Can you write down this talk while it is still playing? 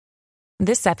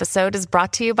This episode is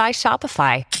brought to you by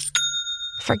Shopify.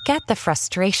 Forget the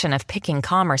frustration of picking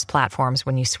commerce platforms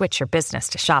when you switch your business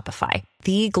to Shopify,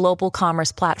 the global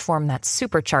commerce platform that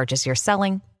supercharges your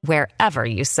selling wherever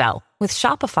you sell. With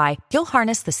Shopify, you'll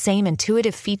harness the same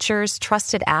intuitive features,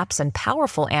 trusted apps, and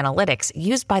powerful analytics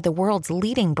used by the world's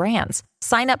leading brands.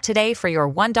 Sign up today for your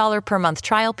 $1 per month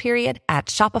trial period at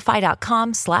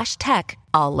shopify.com/tech,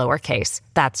 all lowercase.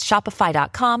 That's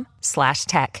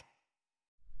shopify.com/tech.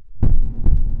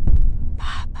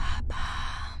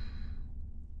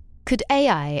 Could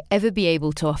AI ever be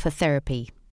able to offer therapy?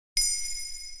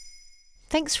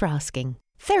 Thanks for asking.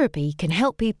 Therapy can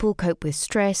help people cope with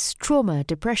stress, trauma,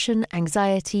 depression,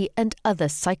 anxiety, and other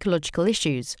psychological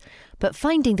issues. But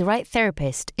finding the right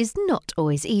therapist is not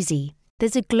always easy.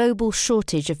 There's a global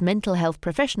shortage of mental health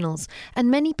professionals,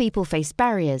 and many people face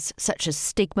barriers such as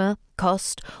stigma,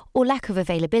 cost, or lack of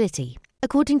availability.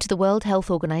 According to the World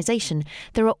Health Organization,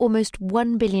 there are almost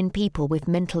 1 billion people with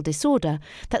mental disorder.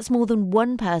 That's more than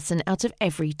one person out of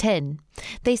every 10.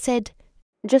 They said,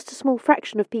 just a small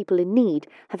fraction of people in need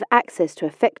have access to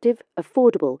effective,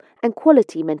 affordable, and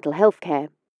quality mental health care.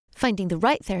 Finding the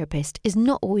right therapist is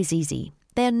not always easy.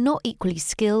 They are not equally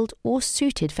skilled or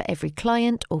suited for every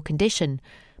client or condition,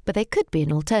 but there could be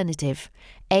an alternative: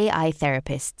 AI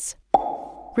therapists.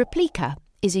 Replika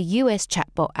is a US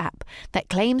chatbot app that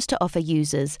claims to offer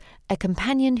users a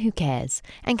companion who cares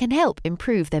and can help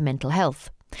improve their mental health.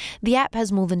 The app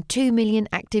has more than 2 million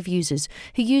active users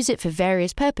who use it for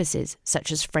various purposes,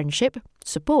 such as friendship,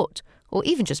 support, or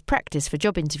even just practice for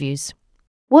job interviews.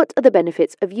 What are the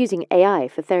benefits of using AI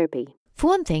for therapy? For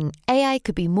one thing, AI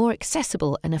could be more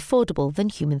accessible and affordable than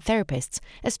human therapists,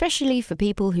 especially for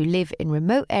people who live in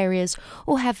remote areas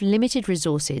or have limited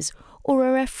resources or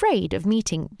are afraid of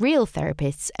meeting real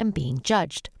therapists and being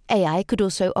judged. AI could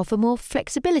also offer more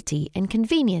flexibility and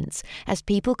convenience, as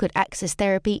people could access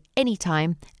therapy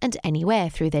anytime and anywhere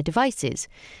through their devices.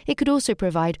 It could also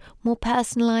provide more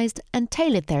personalised and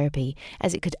tailored therapy,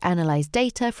 as it could analyse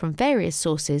data from various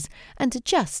sources and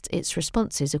adjust its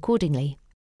responses accordingly.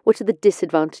 What are the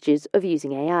disadvantages of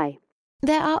using AI?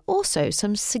 There are also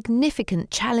some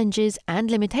significant challenges and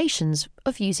limitations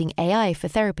of using AI for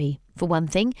therapy. For one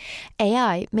thing,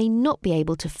 AI may not be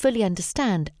able to fully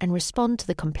understand and respond to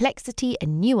the complexity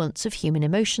and nuance of human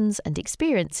emotions and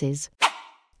experiences.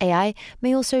 AI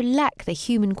may also lack the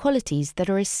human qualities that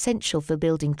are essential for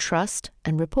building trust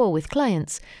and rapport with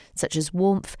clients, such as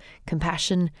warmth,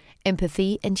 compassion,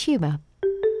 empathy, and humour.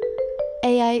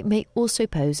 AI may also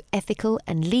pose ethical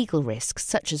and legal risks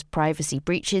such as privacy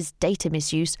breaches, data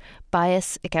misuse,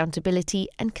 bias, accountability,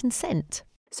 and consent.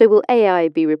 So will AI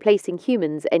be replacing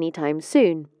humans anytime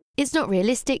soon? It's not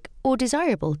realistic or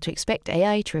desirable to expect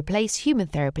AI to replace human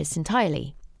therapists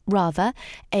entirely. Rather,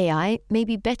 AI may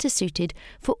be better suited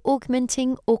for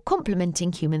augmenting or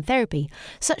complementing human therapy,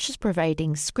 such as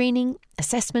providing screening,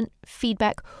 assessment,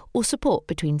 feedback, or support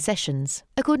between sessions.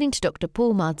 According to Dr.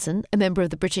 Paul Marsden, a member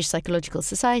of the British Psychological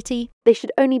Society, they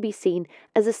should only be seen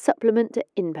as a supplement to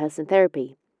in-person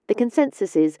therapy. The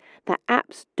consensus is that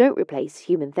apps don't replace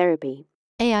human therapy.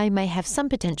 AI may have some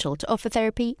potential to offer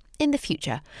therapy in the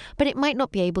future, but it might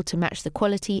not be able to match the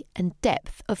quality and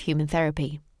depth of human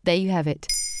therapy. There you have it.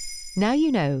 Now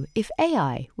you know if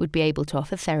AI would be able to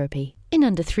offer therapy. In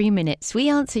under 3 minutes, we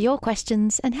answer your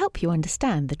questions and help you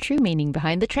understand the true meaning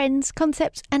behind the trends,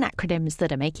 concepts, and acronyms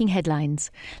that are making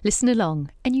headlines. Listen along,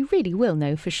 and you really will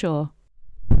know for sure.